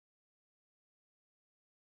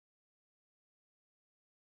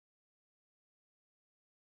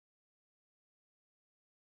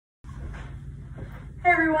Hey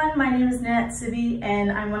everyone, my name is Nat Sibi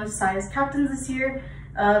and I'm one of Saaya's captains this year.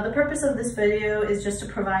 The purpose of this video is just to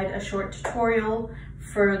provide a short tutorial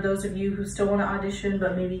for those of you who still want to audition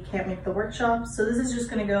but maybe can't make the workshop. So this is just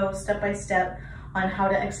going to go step by step on how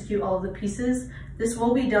to execute all of the pieces. This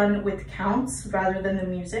will be done with counts rather than the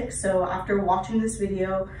music. So after watching this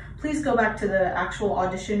video, please go back to the actual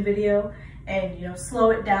audition video and slow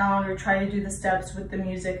it down or try to do the steps with the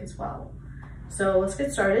music as well. So let's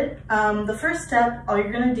get started. The first step, all you're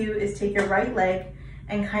gonna do is take your right leg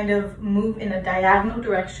and kind of move in a diagonal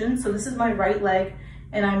direction. So this is my right leg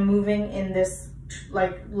and I'm moving in this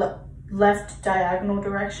left diagonal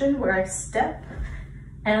direction where I step.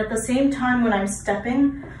 And at the same time when I'm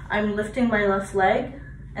stepping, I'm lifting my left leg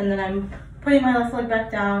and then I'm putting my left leg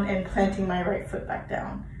back down and planting my right foot back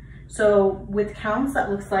down. So with counts, that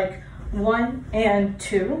looks like 1 and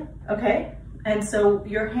 2, okay? And so all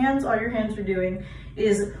your hands are doing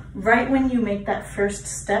is right when you make that first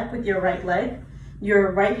step with your right leg,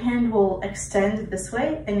 your right hand will extend this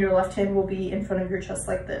way and your left hand will be in front of your chest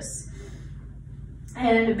like this.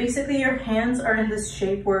 And basically your hands are in this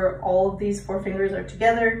shape where all of these 4 fingers are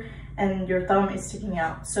together and your thumb is sticking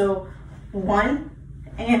out. So 1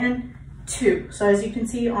 and 2. So as you can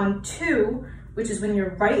see on 2, which is when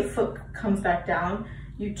your right foot comes back down,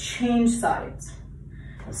 you change sides.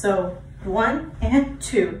 So 1 and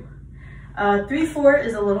 2. 3, 4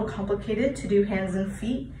 is a little complicated to do hands and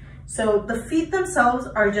feet. So the feet themselves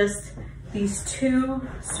are just these 2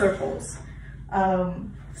 circles.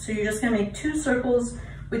 So you're just gonna make 2 circles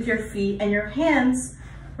with your feet, and your hands,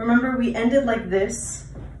 remember we ended like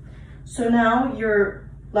this. So now your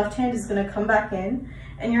left hand is gonna come back in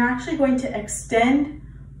and you're actually going to extend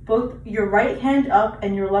both your right hand up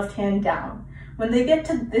and your left hand down. When they get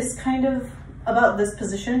to this about this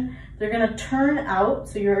position, they're gonna turn out,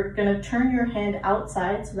 so you're gonna turn your hand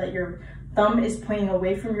outside so that your thumb is pointing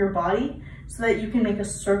away from your body so that you can make a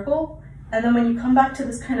circle. And then when you come back to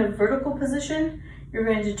this kind of vertical position, you're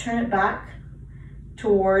going to turn it back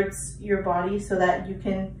towards your body so that you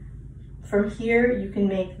can, from here, you can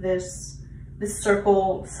make this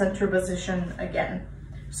circle center position again.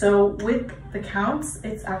 So with the counts,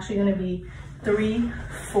 it's actually gonna be 3,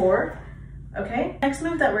 4, okay? Next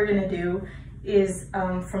move that we're gonna do is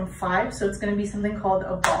from 5, so it's going to be something called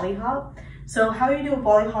a volley hop. So how you do a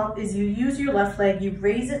volley hop is you use your left leg, you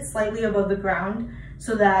raise it slightly above the ground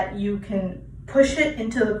so that you can push it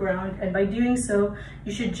into the ground, and by doing so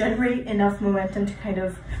you should generate enough momentum to kind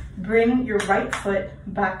of bring your right foot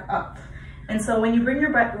back up. And so when you bring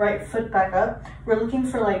your right foot back up, we're looking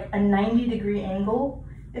for like a 90-degree angle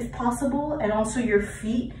if possible, and also your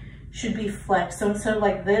feet should be flexed. So instead of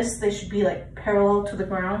like this, they should be like parallel to the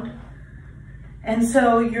ground. And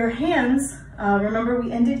so your hands, remember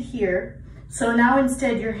we ended here. So now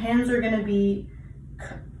instead your hands are gonna be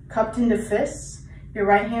cupped into fists. Your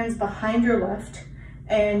right hand's behind your left.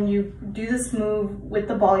 And you do this move with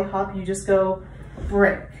the volley hop, you just go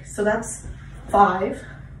break. So that's 5.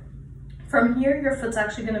 From here, your foot's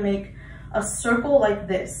actually gonna make a circle like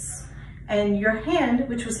this. And your hand,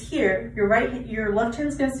 which was here, your left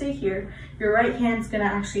hand's gonna stay here. Your right hand's gonna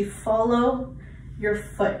actually follow your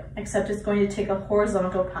foot, except it's going to take a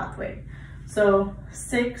horizontal pathway. So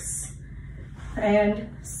 6 and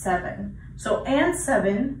 7. So and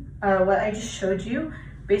 7, what I just showed you,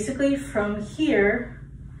 basically from here,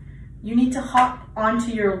 you need to hop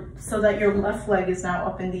onto so that your left leg is now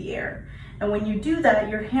up in the air. And when you do that,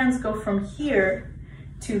 your hands go from here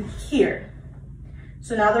to here.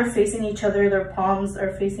 So now they're facing each other, their palms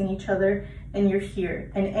are facing each other, and you're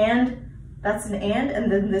here. And that's an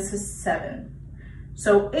and then this is 7.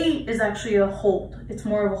 So 8 is actually a hold. It's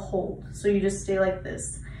more of a hold. So you just stay like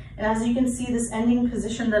this. And as you can see, this ending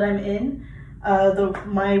position that I'm in,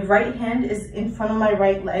 my right hand is in front of my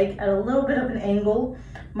right leg at a little bit of an angle.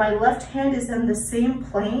 My left hand is in the same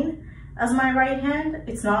plane as my right hand.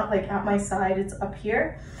 It's not like at my side, it's up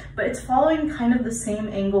here, but it's following kind of the same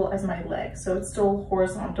angle as my leg. So it's still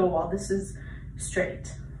horizontal while this is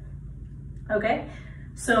straight. Okay,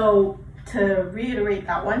 so to reiterate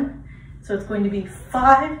that one, so it's going to be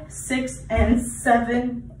 5, 6, and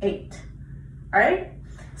 7, 8. All right?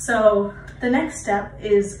 So the next step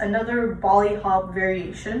is another volley hop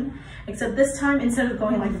variation, except this time, instead of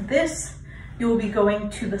going like this, you will be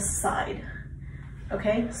going to the side.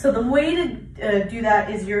 Okay? So the way to do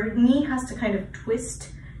that is your knee has to kind of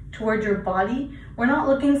twist towards your body. We're not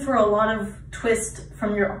looking for a lot of twist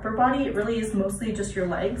from your upper body. It really is mostly just your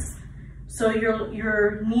legs. So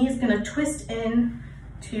your knee is going to twist in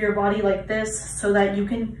to your body like this so that you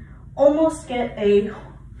can almost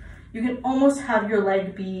have your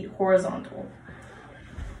leg be horizontal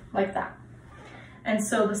like that. And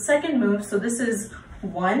so the second move, so this is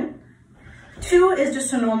 1, 2 is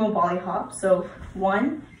just a normal volley hop. So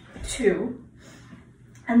 1, 2.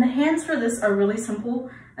 And the hands for this are really simple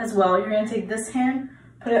as well. You're gonna take this hand,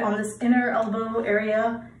 put it on this inner elbow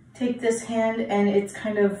area, take this hand and it's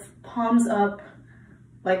kind of palms up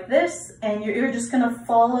like this, and you're just gonna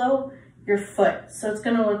follow your foot. So it's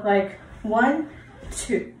gonna look like 1,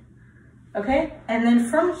 2, okay? And then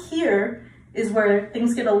from here is where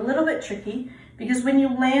things get a little bit tricky, because when you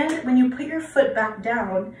land, when you put your foot back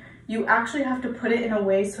down, you actually have to put it in a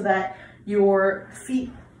way so that your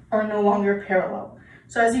feet are no longer parallel.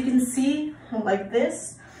 So as you can see, like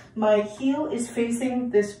this, my heel is facing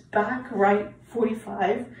this back right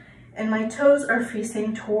 45, and my toes are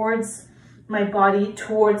facing towards my body,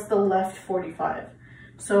 towards the left 45.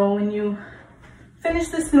 So when you finish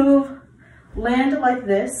this move, land like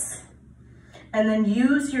this, and then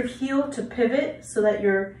use your heel to pivot so that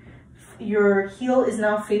your heel is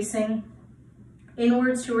now facing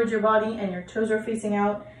inwards towards your body and your toes are facing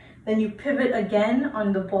out. Then you pivot again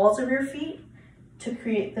on the balls of your feet to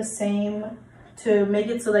create the same, to make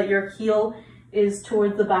it so that your heel is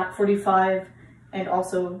towards the back 45 and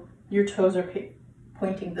also your toes are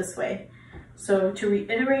pointing this way. So to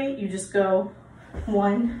reiterate, you just go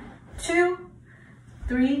 1, 2,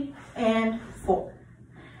 3, and 4.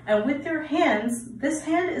 And with your hands, this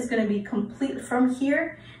hand is going to be complete from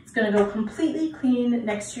here. It's going to go completely clean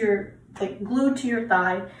next to your, like glued to your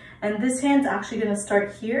thigh. And this hand's actually going to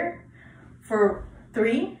start here for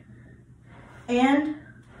 3 and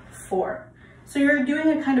 4. So you're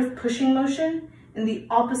doing a kind of pushing motion in the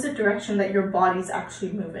opposite direction that your body's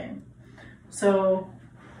actually moving. So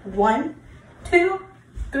 1, 2,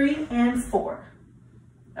 3, and 4.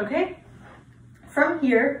 Okay? From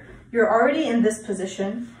here, you're already in this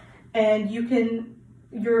position, and you can,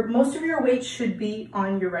 most of your weight should be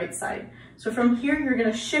on your right side. So from here, you're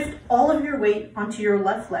gonna shift all of your weight onto your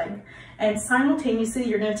left leg, and simultaneously,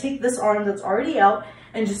 you're gonna take this arm that's already out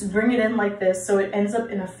and just bring it in like this so it ends up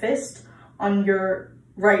in a fist on your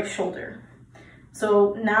right shoulder.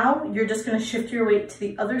 So now you're just gonna shift your weight to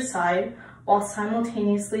the other side while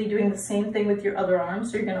simultaneously doing the same thing with your other arm.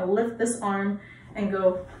 So you're gonna lift this arm and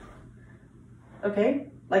go, okay,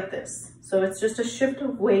 like this. So it's just a shift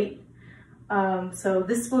of weight. So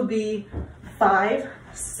this will be 5,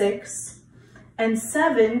 6, and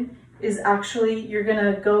 7 is actually, you're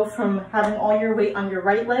gonna go from having all your weight on your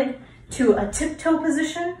right leg to a tiptoe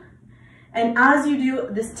position. And as you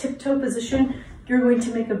do this tiptoe position, you're going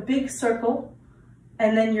to make a big circle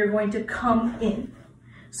and then you're going to come in.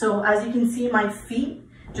 So as you can see, my feet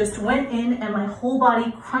just went in and my whole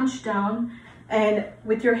body crunched down, and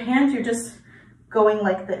with your hands, you're just going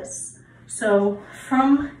like this. So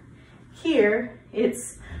from here,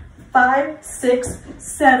 it's 5, 6,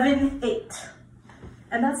 7, 8.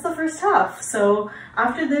 And that's the first half. So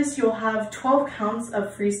after this, you'll have 12 counts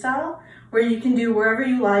of freestyle where you can do wherever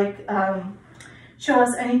you like. Show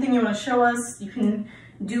us anything you want to show us. You can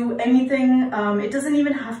do anything. It doesn't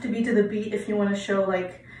even have to be to the beat if you want to show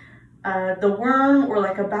like the worm or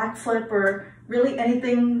like a backflip or really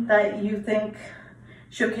anything that you think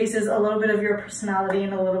showcases a little bit of your personality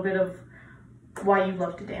and a little bit of why you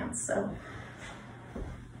love to dance. So.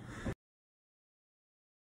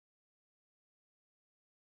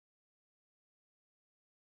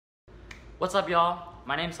 What's up, y'all?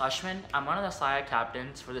 My name's Ashwin. I'm one of the Saaya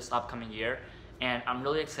captains for this upcoming year, and I'm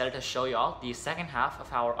really excited to show y'all the second half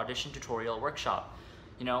of our audition tutorial workshop.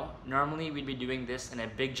 You know, normally we'd be doing this in a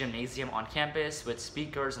big gymnasium on campus with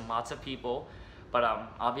speakers and lots of people, but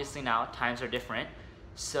obviously now times are different.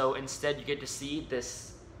 So instead you get to see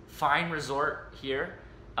this fine resort here,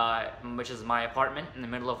 which is my apartment in the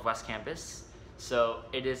middle of West Campus. So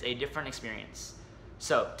it is a different experience.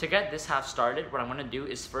 So to get this half started, what I'm gonna do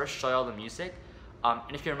is first show y'all the music. And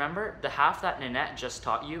if you remember, the half that Ninette just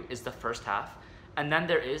taught you is the first half. And then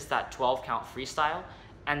there is that 12 count freestyle,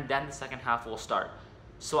 and then the second half will start.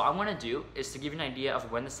 So what I'm gonna do is, to give you an idea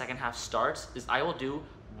of when the second half starts, is I will do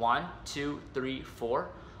 1, 2, 3, 4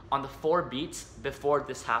 on the 4 beats before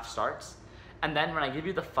this half starts. And then when I give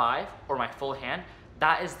you the 5 or my full hand,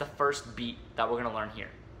 that is the first beat that we're gonna learn here.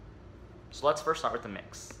 So let's first start with the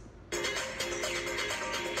mix.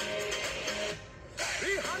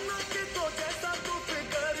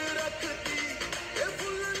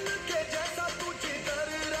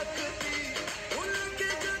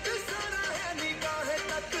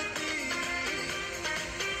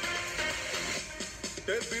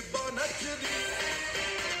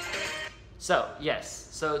 So yes,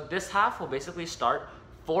 so this half will basically start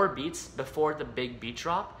 4 beats before the big beat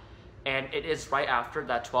drop, and it is right after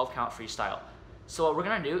that 12 count freestyle. So what we're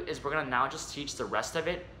gonna do is we're gonna now just teach the rest of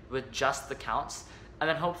it with just the counts, and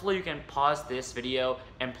then hopefully you can pause this video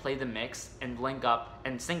and play the mix and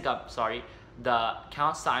sync up, the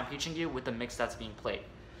counts that I'm teaching you with the mix that's being played.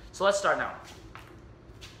 So let's start now.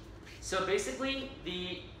 So basically,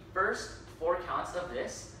 the first 4 counts of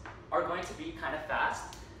this are going to be kind of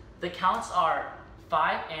fast. The counts are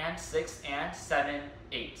 5 and 6 and 7,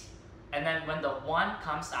 8. And then when the 1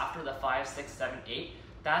 comes after the 5, 6, 7, 8,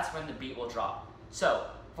 that's when the beat will drop. So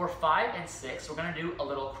for 5 and 6, we're gonna do a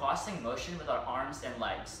little crossing motion with our arms and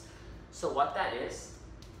legs. So what that is,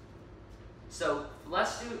 so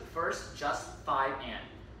let's do first just 5 and.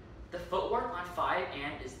 The footwork on 5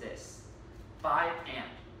 and is this, 5 and.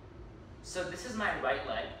 So this is my right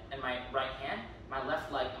leg and my right hand, my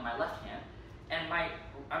left leg and my left hand, and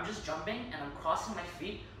I'm just jumping and I'm crossing my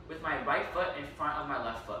feet with my right foot in front of my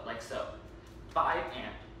left foot, like so. 5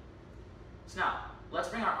 and. So now, let's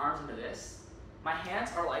bring our arms into this. My hands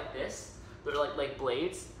are like this, they're like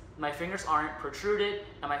blades. My fingers aren't protruded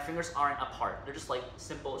and my fingers aren't apart. They're just like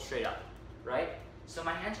simple, straight up, right? So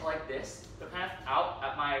my hands are like this. They're kind of out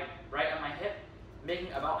at right at my hip,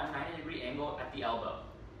 making about a 90-degree angle at the elbow.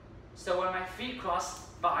 So when my feet cross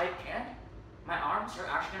 5 and, my arms are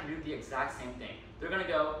actually gonna do the exact same thing. They're gonna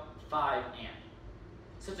go 5 and.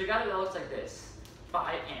 So together that looks like this,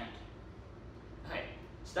 5 and. Okay,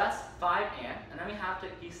 so that's 5 and then we have to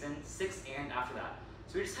piece in 6 and after that.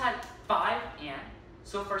 So we just had 5 and.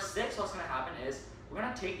 So for 6, what's gonna happen is, we're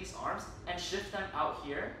gonna take these arms and shift them out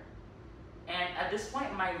here. And at this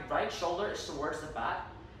point, my right shoulder is towards the back.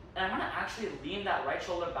 And I'm gonna actually lean that right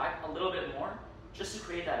shoulder back a little bit more, just to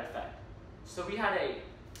create that effect. So we had a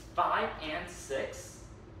 5 and 6.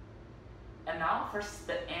 And now for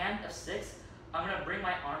the and of 6, I'm gonna bring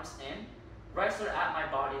my arms in, right so they're at my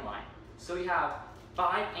body line. So we have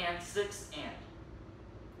 5 and 6 and.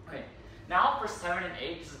 Okay, now for 7 and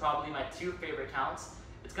 8, this is probably my 2 favorite counts.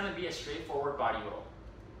 It's gonna be a straightforward body roll.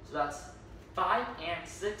 So that's 5 and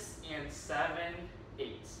 6 and 7,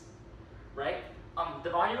 8, right? The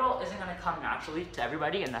body roll isn't gonna come naturally to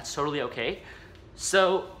everybody, and that's totally okay.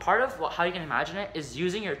 So part of how you can imagine it is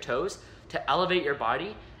using your toes to elevate your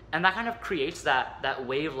body, and that kind of creates that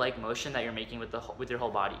wave-like motion that you're making with your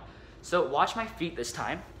whole body. So watch my feet this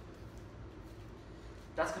time.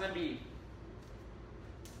 That's gonna be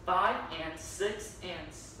 5 and 6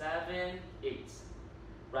 and 7, 8,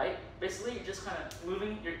 right? Basically, you're just kind of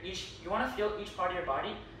moving you want to feel each part of your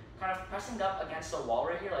body kind of pressing up against the wall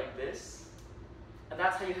right here like this, and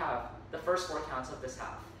that's how you have the first 4 counts of this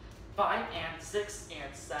half. 5 and 6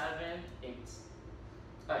 and 7, 8.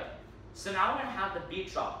 Okay, so now we're gonna have the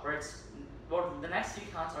beat drop where the next 2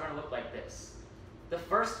 counts are gonna look like this. The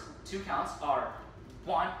first 2 counts are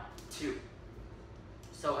 1, 2.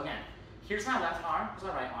 So again, here's my left arm, here's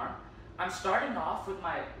my right arm. I'm starting off with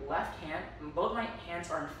my left hand, and both my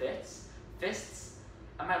hands are in fists,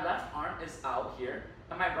 and my left arm is out here,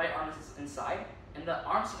 and my right arm is inside, and the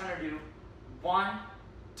arms are gonna do 1,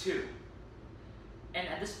 2. And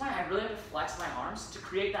at this point, I really have to flex my arms to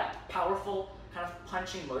create that powerful kind of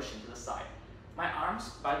punching motion to the side. My arms,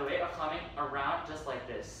 by the way, are coming around just like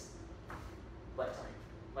this. Like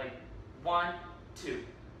 1, 2,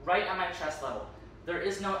 right at my chest level. There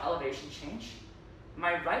is no elevation change.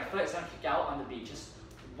 My right foot is gonna kick out on the beat, just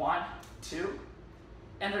 1, 2,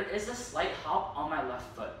 and there is a slight hop on my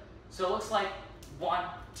left foot. So it looks like 1,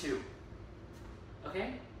 2.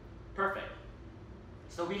 Okay, perfect.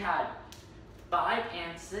 So we had 5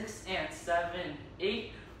 and 6 and 7,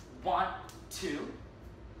 8, 1, 2.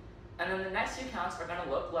 And then the next 2 counts are gonna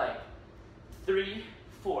look like 3,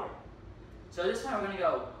 4. So this one we're gonna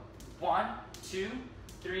go 1, 2,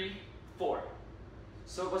 3, 4.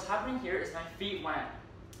 So what's happening here is my feet went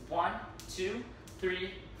 1, 2,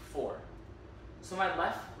 3, 4. So my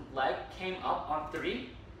left leg came up on 3,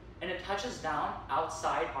 and it touches down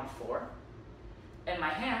outside on 4. And my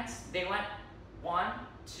hands, they went 1,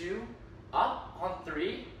 2, up on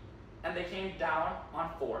 3, and they came down on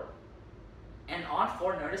 4. And on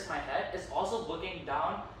 4, notice my head is also looking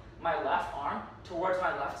down my left arm towards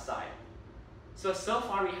my left side. So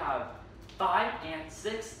far we have 5 and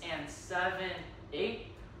 6 and 7, 8,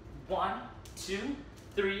 1, 2,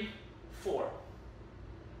 3, 4.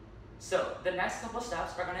 So the next couple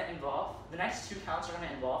steps are gonna involve, the next 2 counts are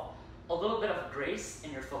gonna involve a little bit of grace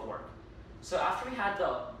in your footwork. So after we had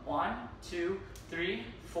the 1, 2, 3,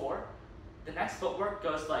 4, the next footwork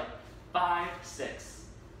goes like 5, 6.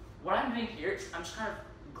 What I'm doing here is I'm just kind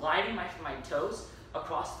of gliding my toes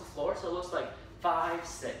across the floor so it looks like 5,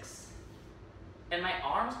 6. And my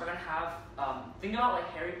arms are gonna have, think about like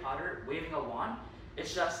Harry Potter waving a wand.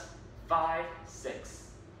 It's just 5, 6.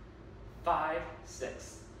 5,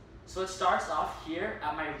 6. So it starts off here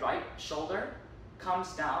at my right shoulder,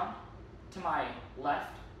 comes down to my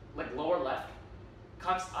left, like lower left,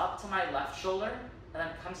 comes up to my left shoulder, and then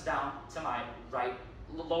comes down to my right,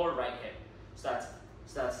 lower right hip. So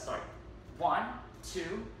that's sorry. 1, 2,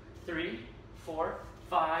 3, 4,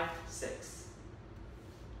 5, 6.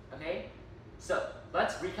 Okay? So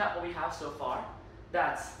let's recap what we have so far.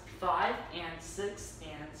 That's 5 and 6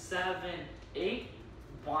 and 7, 8.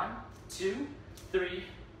 1, 2, 3,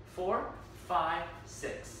 4, 5,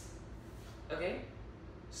 6. Okay?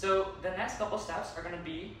 So the next couple steps are going to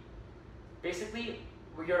be basically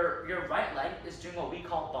your right leg is doing what we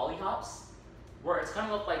call volley hops, where it's going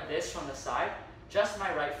to look like this from the side. Just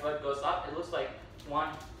my right foot goes up. It looks like 1,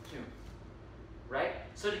 2. Right?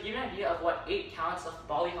 So to give you an idea of what 8 counts of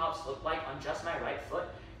volley hops look like on just my right foot,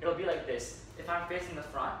 it'll be like this. If I'm facing the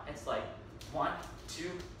front, it's like 1,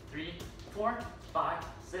 2, 3, 4, 5,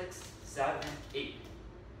 6, 7, 8.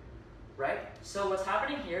 Right? So what's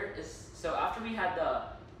happening here is, so after we had the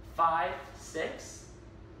 5, 6,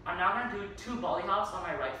 I'm now going to do 2 volley hops on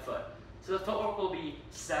my right foot. So the footwork will be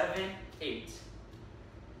 7, 8.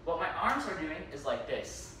 What my arms are doing is like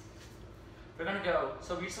this. We're going to go,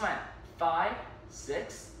 so we just went 5,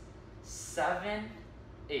 6, 7,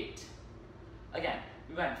 8. Again,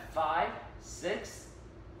 we went 5, 6,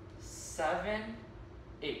 7,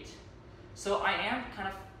 8. So I am kind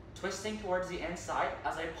of twisting towards the inside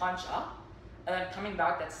as I punch up, and then coming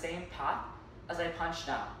back that same path as I punch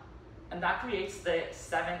down. And that creates the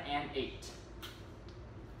 7 and 8.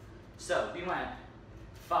 So we went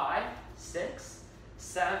 5, 6,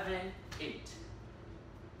 7, 8.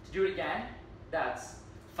 To do it again, that's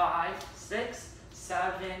 5, 6,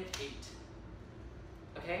 7, 8.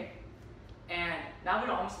 Okay? And now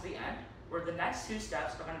we're almost at the end, where the next 2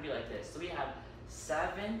 steps are going to be like this. So we have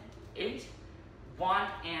 7, 8, 1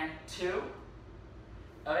 and 2.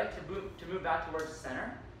 Okay, to move back towards the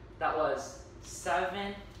center. That was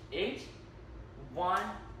 7, 8, 1,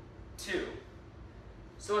 2.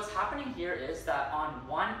 So what's happening here is that on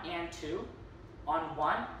 1 and 2, on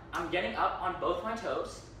 1, I'm getting up on both my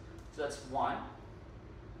toes. So that's 1.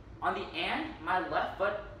 On the and, my left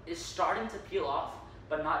foot is starting to peel off,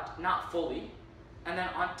 but not fully. And then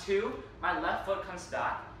on 2, my left foot comes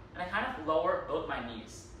back, and I kind of lower both my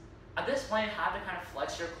knees. At this point, you have to kind of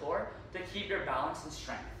flex your core to keep your balance and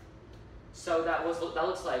strength. So that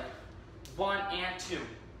looks like 1 and 2.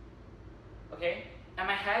 Okay? And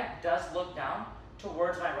my head does look down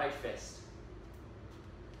towards my right fist.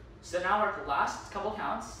 So now we're at the last couple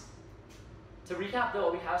counts. To recap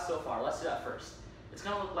what we have so far, let's do that first. It's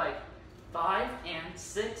going to look like 5 and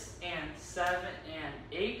 6 and 7 and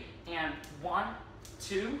 8 and 1,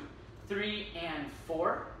 2, 3 and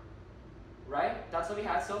 4. Right? That's what we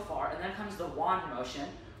had so far. And then comes the wand motion,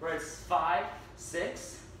 where it's 5,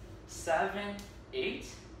 6, 7, 8,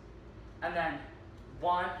 and then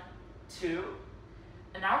 1, 2.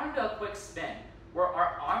 And now we're going to do a quick spin, where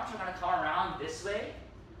our arms are going to come around this way,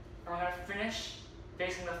 and we're going to finish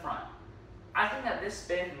facing the front. I think that this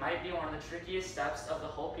spin might be one of the trickiest steps of the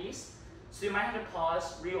whole piece, so you might have to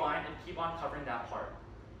pause, rewind, and keep on covering that part.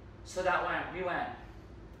 So that we went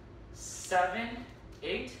 7,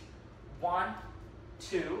 8, 1,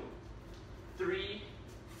 2, 3,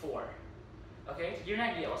 4. Okay, to give you an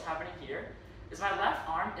idea what's happening here is my left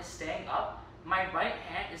arm is staying up, my right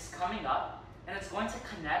hand is coming up, and it's going to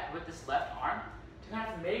connect with this left arm to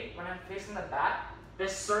kind of make, when I'm facing the back,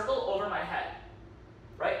 this circle over my head.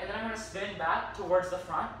 Right? And then I'm going to spin back towards the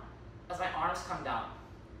front as my arms come down.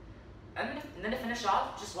 And then to finish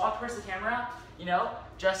off, just walk towards the camera, you know,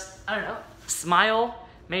 just, I don't know, smile,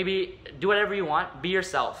 maybe do whatever you want, be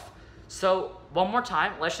yourself. So one more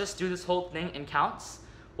time, let's just do this whole thing in counts.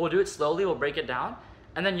 We'll do it slowly, we'll break it down,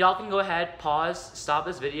 and then y'all can go ahead, pause, stop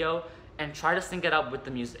this video, and try to sync it up with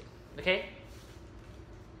the music, okay?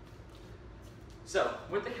 So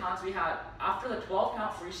with the counts we had, after the 12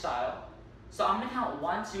 count freestyle, so I'm gonna count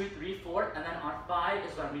 1, 2, 3, 4, and then on 5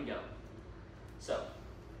 is when we go. So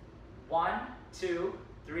 1, 2,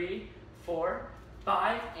 3, 4,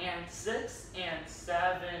 5 and 6 and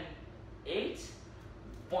 7, 8,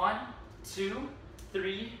 1, 2,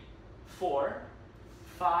 3, 4,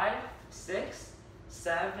 5, 6,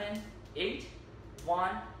 7, 8, 1,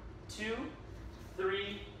 2,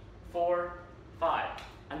 3, 4, 5.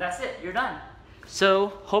 And that's it, you're done. So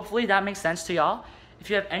hopefully that makes sense to y'all. If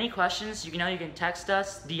you have any questions, you can text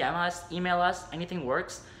us, DM us, email us, anything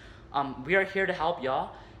works. We are here to help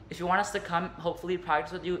y'all. If you want us to come, hopefully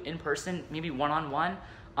practice with you in person, maybe one-on-one,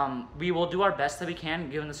 we will do our best that we can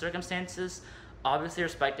given the circumstances, obviously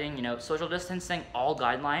respecting, social distancing, all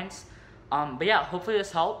guidelines. But yeah, hopefully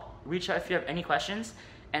this helped. reach out if you have any questions,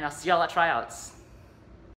 and I'll see y'all at tryouts.